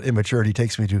comment about immaturity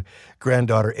takes me to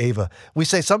granddaughter Ava. We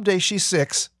say some days she's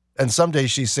 6 and some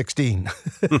days she's 16.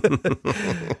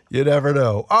 You never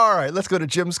know. All right, let's go to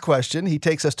Jim's question. He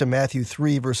takes us to Matthew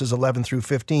 3, verses 11 through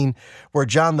 15, where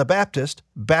John the Baptist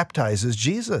baptizes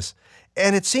Jesus.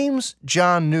 And it seems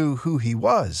John knew who he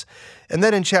was. And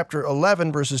then in chapter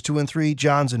 11, verses 2 and 3,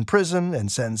 John's in prison and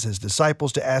sends his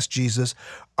disciples to ask Jesus,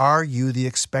 "Are you the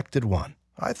expected one?"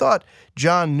 I thought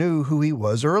John knew who he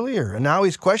was earlier, and now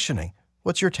he's questioning.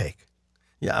 What's your take?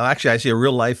 Yeah, actually, I see a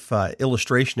real-life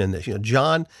illustration in this.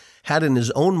 John had in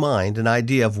his own mind an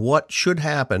idea of what should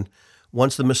happen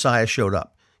once the Messiah showed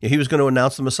up. He was going to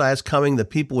announce the Messiah's coming, the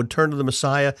people would turn to the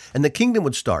Messiah, and the kingdom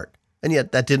would start. And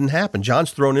yet that didn't happen. John's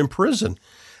thrown in prison.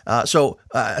 So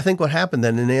I think what happened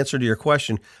then, in answer to your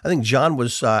question, I think John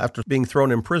was, after being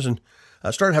thrown in prison,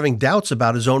 started having doubts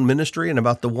about his own ministry and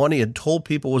about the one he had told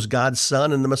people was God's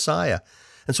son and the Messiah.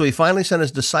 And so he finally sent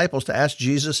his disciples to ask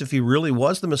Jesus if he really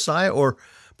was the Messiah, or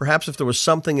perhaps if there was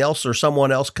something else or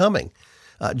someone else coming.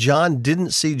 John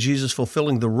didn't see Jesus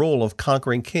fulfilling the role of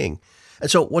conquering king.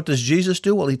 And so what does Jesus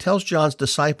do? Well, he tells John's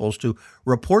disciples to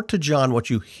report to John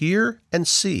what you hear and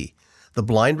see. The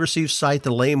blind receive sight,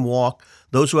 the lame walk,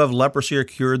 those who have leprosy are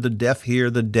cured, the deaf hear,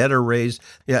 the dead are raised.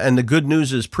 Yeah, and the good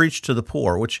news is preached to the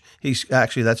poor, which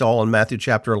that's all in Matthew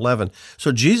chapter 11.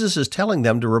 So Jesus is telling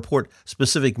them to report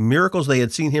specific miracles they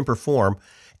had seen him perform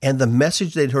and the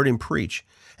message they'd heard him preach.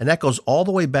 And that goes all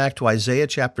the way back to Isaiah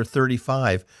chapter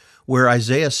 35, where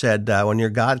Isaiah said, when your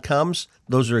God comes,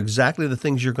 those are exactly the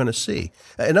things you're going to see.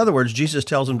 In other words, Jesus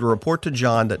tells him to report to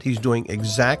John that he's doing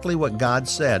exactly what God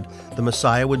said the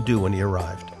Messiah would do when he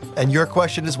arrived. And your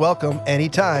question is welcome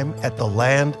anytime at The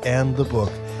Land and the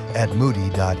Book at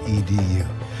moody.edu.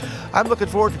 I'm looking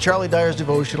forward to Charlie Dyer's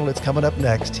devotional. It's coming up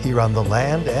next here on The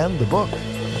Land and the Book.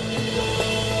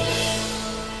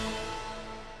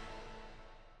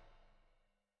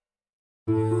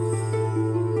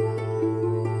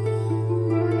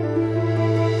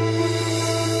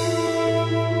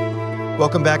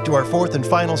 Welcome back to our fourth and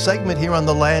final segment here on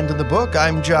The Land and the Book.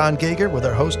 I'm John Gager with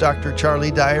our host, Dr.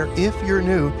 Charlie Dyer. If you're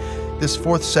new, this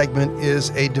fourth segment is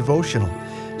a devotional.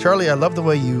 Charlie, I love the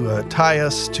way you tie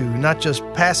us to not just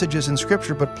passages in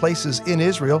Scripture, but places in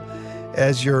Israel,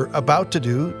 as you're about to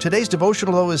do. Today's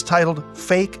devotional, though, is titled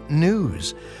Fake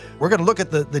News. We're going to look at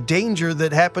the danger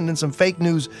that happened in some fake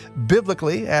news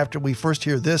biblically after we first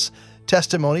hear this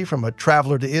testimony from a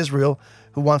traveler to Israel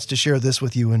who wants to share this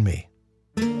with you and me.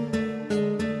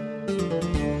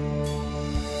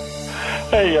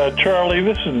 Hey, Charlie,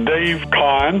 this is Dave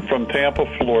Kahn from Tampa,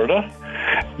 Florida.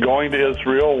 Going to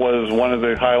Israel was one of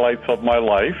the highlights of my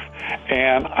life.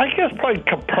 And I guess probably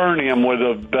Capernaum would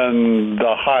have been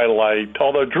the highlight,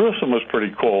 although Jerusalem was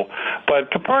pretty cool.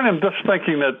 But Capernaum, just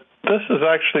thinking that this is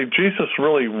actually, Jesus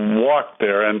really walked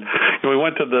there. And we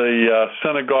went to the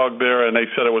synagogue there, and they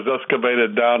said it was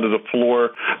excavated down to the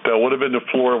floor that would have been the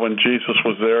floor when Jesus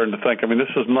was there. And to think,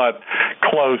 this is not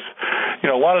close.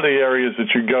 A lot of the areas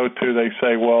that you go to, they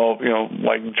say, well,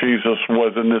 like Jesus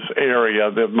was in this area,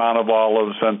 the Mount of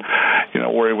Olives, and,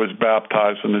 where he was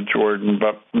baptized in the Jordan.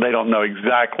 But they don't know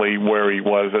exactly where he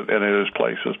was in his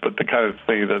places. But to kind of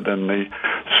see that in the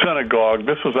synagogue,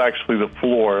 this was actually the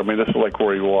floor. This is like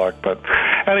where he walked. But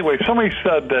anyway, somebody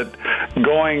said that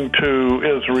going to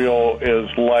Israel is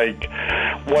like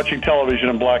watching television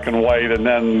in black and white and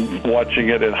then watching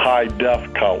it in high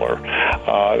def color.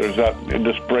 It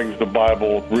just brings the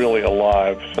Bible really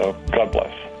alive. So God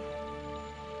bless.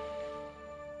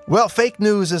 Well, fake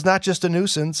news is not just a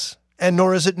nuisance, and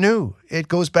nor is it new. It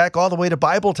goes back all the way to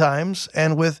Bible times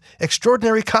and with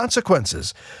extraordinary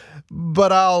consequences.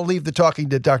 But I'll leave the talking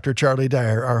to Dr. Charlie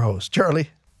Dyer, our host.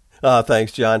 Charlie?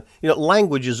 Thanks, John.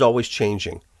 Language is always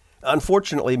changing.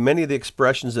 Unfortunately, many of the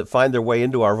expressions that find their way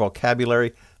into our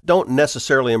vocabulary don't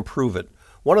necessarily improve it.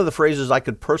 One of the phrases I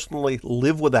could personally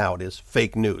live without is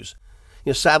fake news.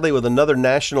 Sadly, with another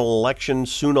national election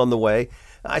soon on the way,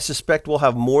 I suspect we'll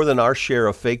have more than our share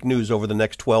of fake news over the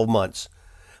next 12 months.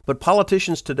 But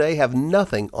politicians today have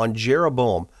nothing on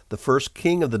Jeroboam, the first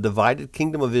king of the divided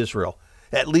kingdom of Israel,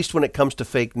 at least when it comes to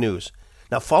fake news.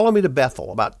 Now follow me to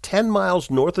Bethel, about 10 miles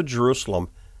north of Jerusalem,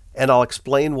 and I'll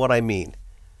explain what I mean.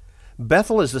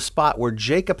 Bethel is the spot where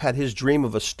Jacob had his dream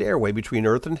of a stairway between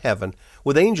earth and heaven,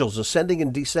 with angels ascending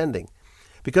and descending.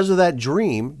 Because of that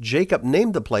dream, Jacob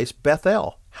named the place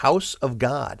Bethel, House of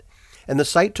God, and the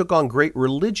site took on great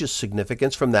religious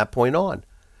significance from that point on.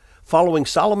 Following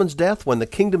Solomon's death, when the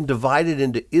kingdom divided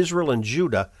into Israel and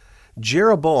Judah,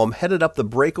 Jeroboam headed up the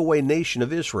breakaway nation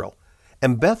of Israel,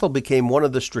 and Bethel became one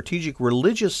of the strategic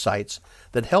religious sites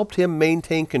that helped him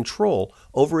maintain control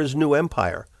over his new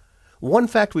empire. One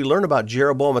fact we learn about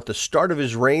Jeroboam at the start of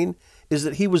his reign is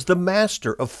that he was the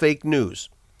master of fake news.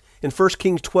 In 1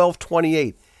 Kings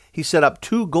 12:28, he set up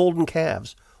 2 golden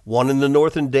calves, one in the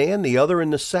northern Dan, the other in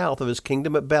the south of his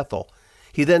kingdom at Bethel.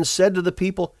 He then said to the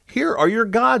people, "Here are your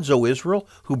gods, O Israel,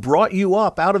 who brought you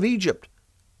up out of Egypt."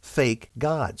 Fake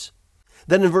gods.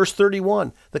 Then in verse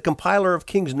 31, the compiler of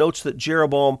Kings notes that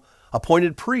Jeroboam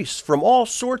appointed priests from all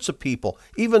sorts of people,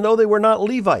 even though they were not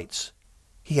Levites.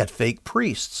 He had fake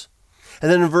priests. And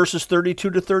then in verses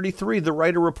 32 to 33, the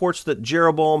writer reports that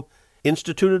Jeroboam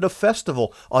instituted a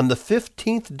festival on the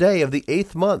 15th day of the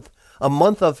 8th month, a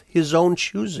month of his own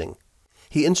choosing.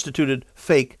 He instituted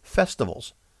fake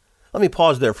festivals. Let me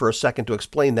pause there for a second to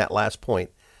explain that last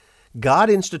point. God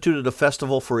instituted a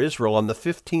festival for Israel on the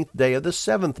 15th day of the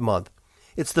 7th month.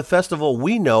 It's the festival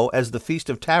we know as the Feast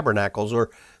of Tabernacles, or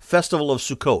Festival of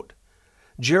Sukkot.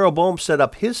 Jeroboam set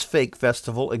up his fake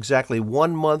festival exactly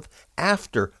 1 month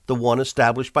after the one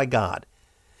established by God.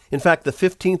 In fact, the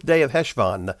 15th day of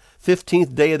Heshvan, the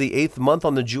 15th day of the 8th month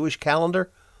on the Jewish calendar,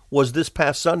 was this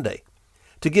past Sunday.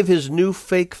 To give his new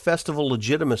fake festival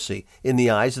legitimacy in the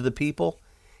eyes of the people,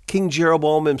 King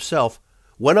Jeroboam himself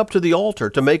went up to the altar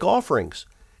to make offerings,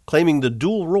 claiming the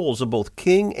dual roles of both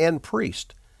king and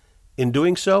priest. In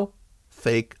doing so,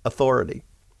 fake authority.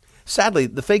 Sadly,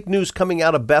 the fake news coming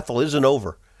out of Bethel isn't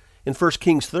over. In 1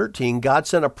 Kings 13, God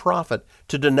sent a prophet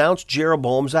to denounce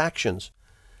Jeroboam's actions.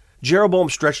 Jeroboam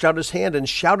stretched out his hand and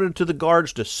shouted to the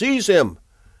guards to seize him.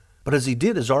 But as he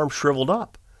did, his arm shriveled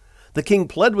up. The king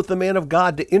pled with the man of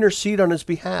God to intercede on his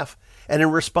behalf, and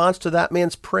in response to that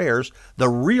man's prayers, the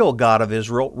real God of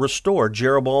Israel restored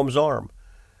Jeroboam's arm.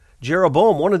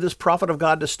 Jeroboam wanted this prophet of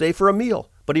God to stay for a meal,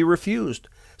 but he refused,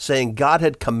 saying God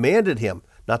had commanded him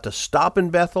not to stop in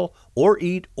Bethel or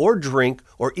eat or drink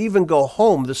or even go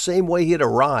home the same way he had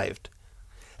arrived.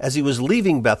 As he was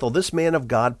leaving Bethel, this man of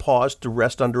God paused to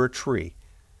rest under a tree.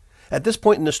 At this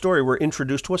point in the story, we're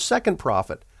introduced to a second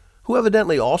prophet, who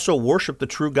evidently also worshiped the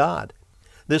true God.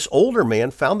 This older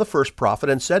man found the first prophet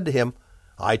and said to him,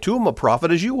 "I too am a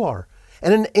prophet as you are.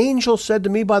 And an angel said to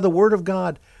me by the word of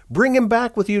God, bring him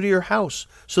back with you to your house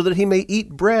so that he may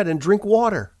eat bread and drink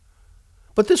water."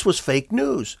 But this was fake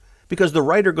news, because the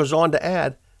writer goes on to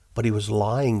add, but he was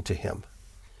lying to him.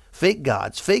 Fake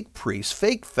gods, fake priests,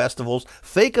 fake festivals,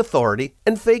 fake authority,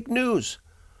 and fake news.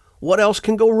 What else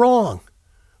can go wrong?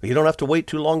 You don't have to wait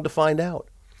too long to find out.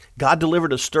 God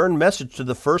delivered a stern message to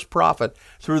the first prophet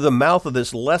through the mouth of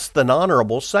this less than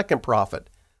honorable second prophet.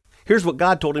 Here's what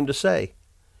God told him to say.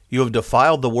 "You have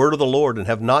defiled the word of the Lord and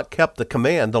have not kept the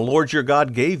command the Lord your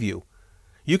God gave you.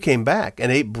 You came back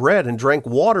and ate bread and drank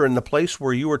water in the place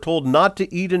where you were told not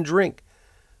to eat and drink.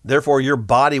 Therefore your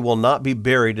body will not be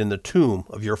buried in the tomb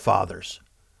of your fathers."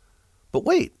 But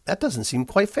wait, that doesn't seem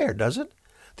quite fair, does it?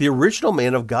 The original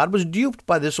man of God was duped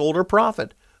by this older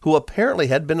prophet, who apparently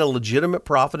had been a legitimate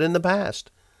prophet in the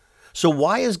past. So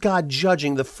why is God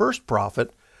judging the first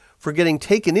prophet for getting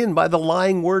taken in by the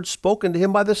lying words spoken to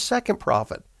him by the second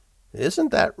prophet?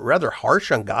 Isn't that rather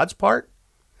harsh on God's part?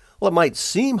 Well, it might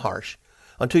seem harsh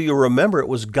until you remember it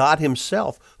was God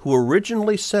himself who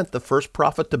originally sent the first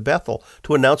prophet to Bethel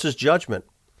to announce his judgment.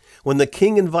 When the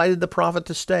king invited the prophet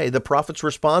to stay, the prophet's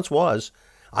response was,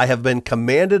 "I have been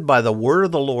commanded by the word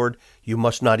of the Lord, you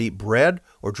must not eat bread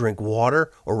or drink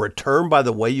water or return by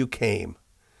the way you came."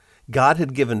 God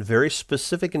had given very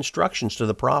specific instructions to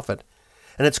the prophet,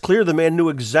 and it's clear the man knew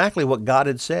exactly what God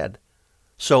had said.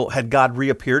 So had God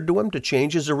reappeared to him to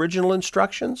change his original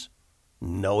instructions?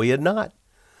 No, he had not.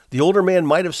 The older man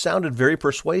might have sounded very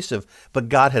persuasive, but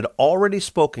God had already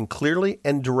spoken clearly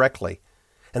and directly.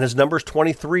 And as Numbers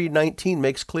 23:19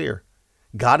 makes clear,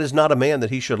 God is not a man that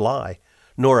he should lie,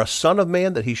 nor a son of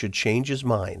man that he should change his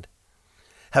mind.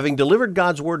 Having delivered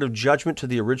God's word of judgment to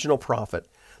the original prophet,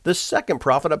 the second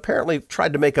prophet apparently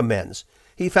tried to make amends.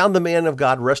 He found the man of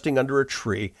God resting under a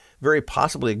tree, very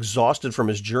possibly exhausted from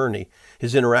his journey,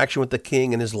 his interaction with the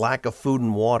king, and his lack of food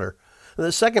and water.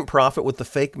 The second prophet with the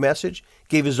fake message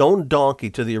gave his own donkey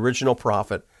to the original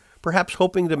prophet, perhaps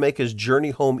hoping to make his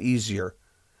journey home easier.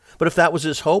 But if that was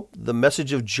his hope, the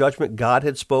message of judgment God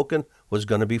had spoken was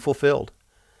going to be fulfilled.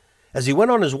 As he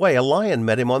went on his way, a lion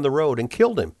met him on the road and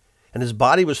killed him, and his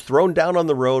body was thrown down on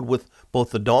the road with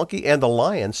both the donkey and the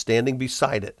lion standing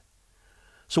beside it.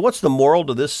 So what's the moral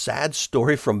to this sad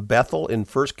story from Bethel in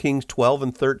 1 Kings 12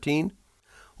 and 13?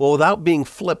 Well, without being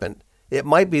flippant, it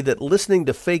might be that listening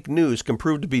to fake news can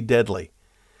prove to be deadly.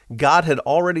 God had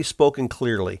already spoken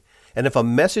clearly, and if a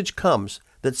message comes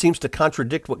that seems to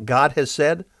contradict what God has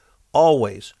said,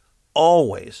 always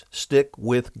stick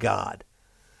with God.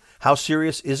 How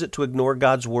serious is it to ignore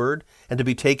God's word and to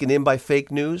be taken in by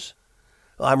fake news?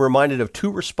 I'm reminded of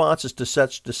two responses to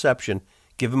such deception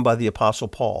given by the Apostle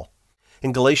Paul.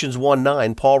 In Galatians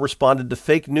 1:9, Paul responded to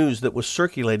fake news that was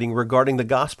circulating regarding the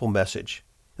gospel message.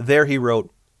 There he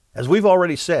wrote, "As we've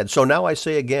already said, so now I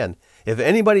say again, if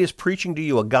anybody is preaching to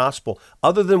you a gospel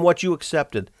other than what you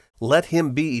accepted, let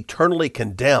him be eternally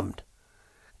condemned."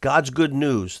 God's good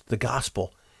news, the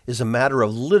gospel, is a matter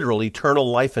of literal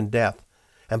eternal life and death,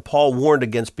 and Paul warned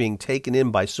against being taken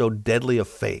in by so deadly a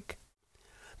fake.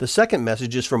 The second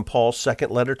message is from Paul's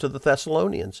second letter to the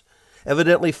Thessalonians.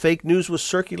 Evidently, fake news was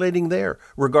circulating there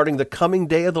regarding the coming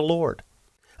day of the Lord.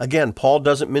 Again, Paul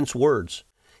doesn't mince words.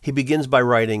 He begins by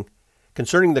writing,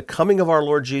 "Concerning the coming of our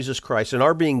Lord Jesus Christ and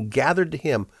our being gathered to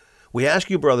him, we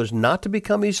ask you, brothers, not to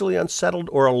become easily unsettled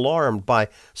or alarmed by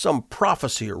some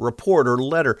prophecy or report or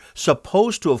letter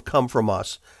supposed to have come from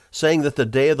us, saying that the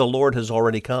day of the Lord has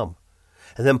already come."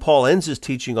 And then Paul ends his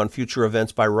teaching on future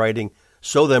events by writing,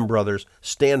 "So then, brothers,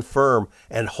 stand firm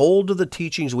and hold to the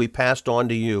teachings we passed on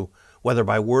to you, whether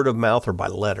by word of mouth or by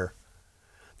letter."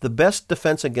 The best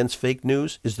defense against fake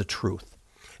news is the truth,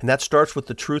 and that starts with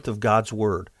the truth of God's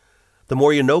word. The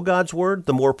more you know God's word,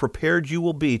 the more prepared you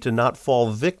will be to not fall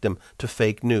victim to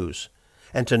fake news.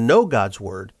 And to know God's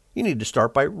word, you need to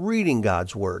start by reading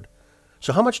God's word.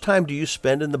 So how much time do you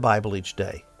spend in the Bible each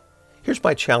day? Here's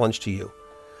my challenge to you.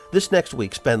 This next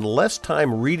week, spend less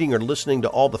time reading or listening to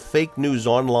all the fake news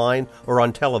online or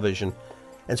on television,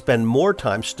 and spend more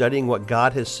time studying what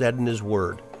God has said in His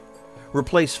Word.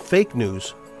 Replace fake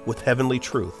news with heavenly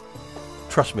truth.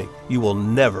 Trust me, you will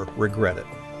never regret it.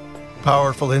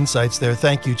 Powerful insights there.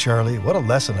 Thank you, Charlie. What a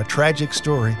lesson, a tragic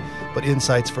story, but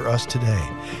insights for us today.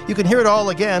 You can hear it all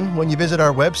again when you visit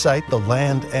our website,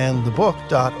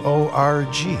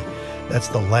 thelandandthebook.org. That's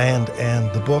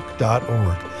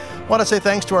thelandandthebook.org. I want to say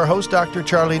thanks to our host, Dr.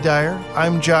 Charlie Dyer.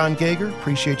 I'm John Gager.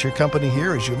 Appreciate your company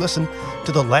here as you listen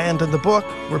to The Land and the Book.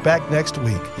 We're back next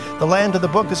week. The Land and the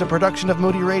Book is a production of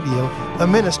Moody Radio, a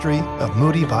ministry of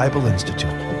Moody Bible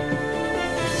Institute.